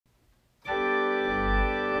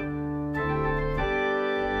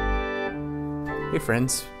Hey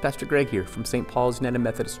friends, Pastor Greg here from St. Paul's United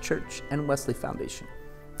Methodist Church and Wesley Foundation.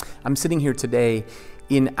 I'm sitting here today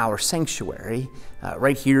in our sanctuary,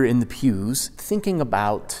 right here in the pews, thinking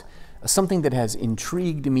about something that has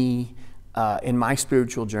intrigued me in my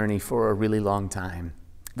spiritual journey for a really long time.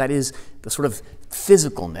 That is the sort of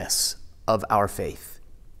physicalness of our faith.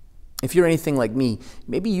 If you're anything like me,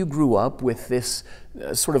 maybe you grew up with this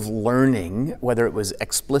sort of learning, whether it was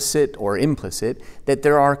explicit or implicit, that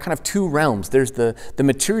there are kind of two realms. There's the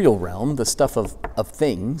material realm, the stuff of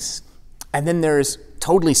things, and then there's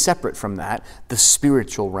totally separate from that, the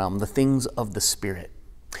spiritual realm, the things of the Spirit.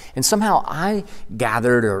 And somehow I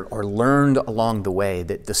gathered or learned along the way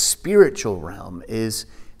that the spiritual realm is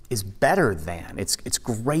better than, it's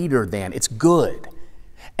greater than, it's good.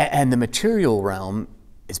 And the material realm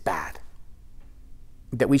is bad.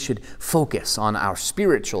 That we should focus on our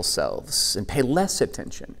spiritual selves and pay less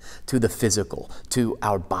attention to the physical, to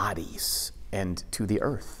our bodies, and to the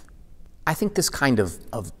earth. I think this kind of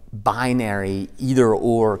binary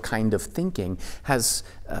either-or kind of thinking has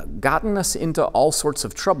gotten us into all sorts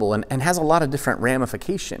of trouble and has a lot of different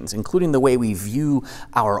ramifications, including the way we view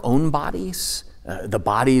our own bodies, the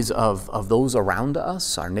bodies of those around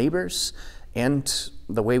us, our neighbors, and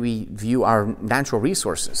the way we view our natural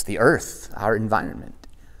resources, the earth, our environment.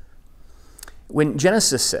 When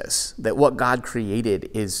Genesis says that what God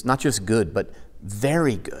created is not just good, but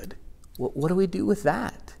very good, what do we do with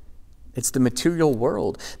that? It's the material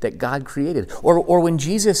world that God created. Or when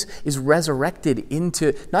Jesus is resurrected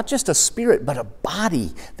into not just a spirit, but a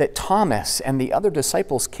body that Thomas and the other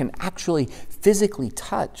disciples can actually physically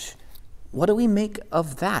touch, what do we make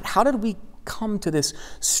of that? How did we come to this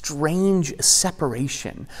strange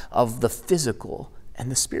separation of the physical and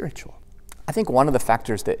the spiritual? I think one of the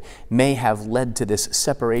factors that may have led to this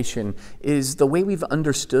separation is the way we've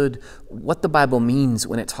understood what the Bible means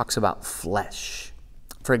when it talks about flesh.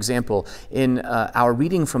 For example, in our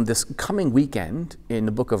reading from this coming weekend in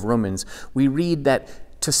the book of Romans, we read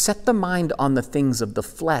that to set the mind on the things of the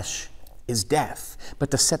flesh is death, but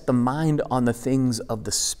to set the mind on the things of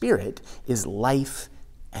the Spirit is life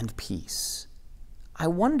and peace. I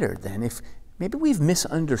wonder then if maybe we've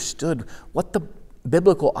misunderstood what the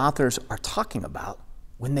biblical authors are talking about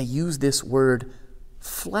when they use this word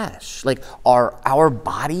flesh. Like, are our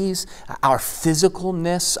bodies, our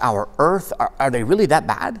physicalness, our earth, are they really that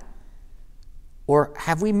bad? Or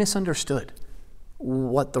have we misunderstood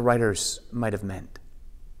what the writers might have meant?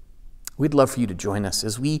 We'd love for you to join us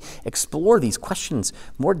as we explore these questions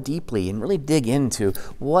more deeply and really dig into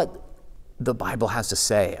what the Bible has to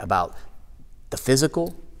say about the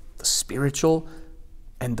physical, the spiritual,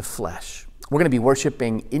 and the flesh. We're going to be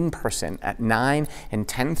worshiping in person at 9 and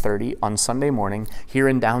 10:30 on Sunday morning here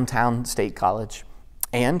in downtown State College.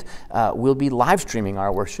 And we'll be live streaming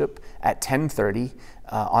our worship at 10:30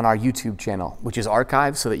 on our YouTube channel, which is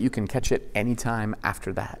archived so that you can catch it anytime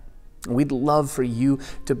after that. We'd love for you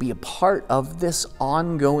to be a part of this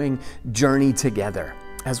ongoing journey together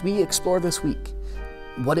as we explore this week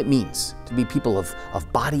what it means to be people of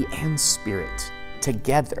body and spirit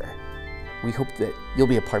together. We hope that you'll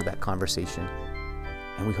be a part of that conversation,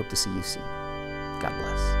 and we hope to see you soon. God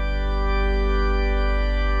bless.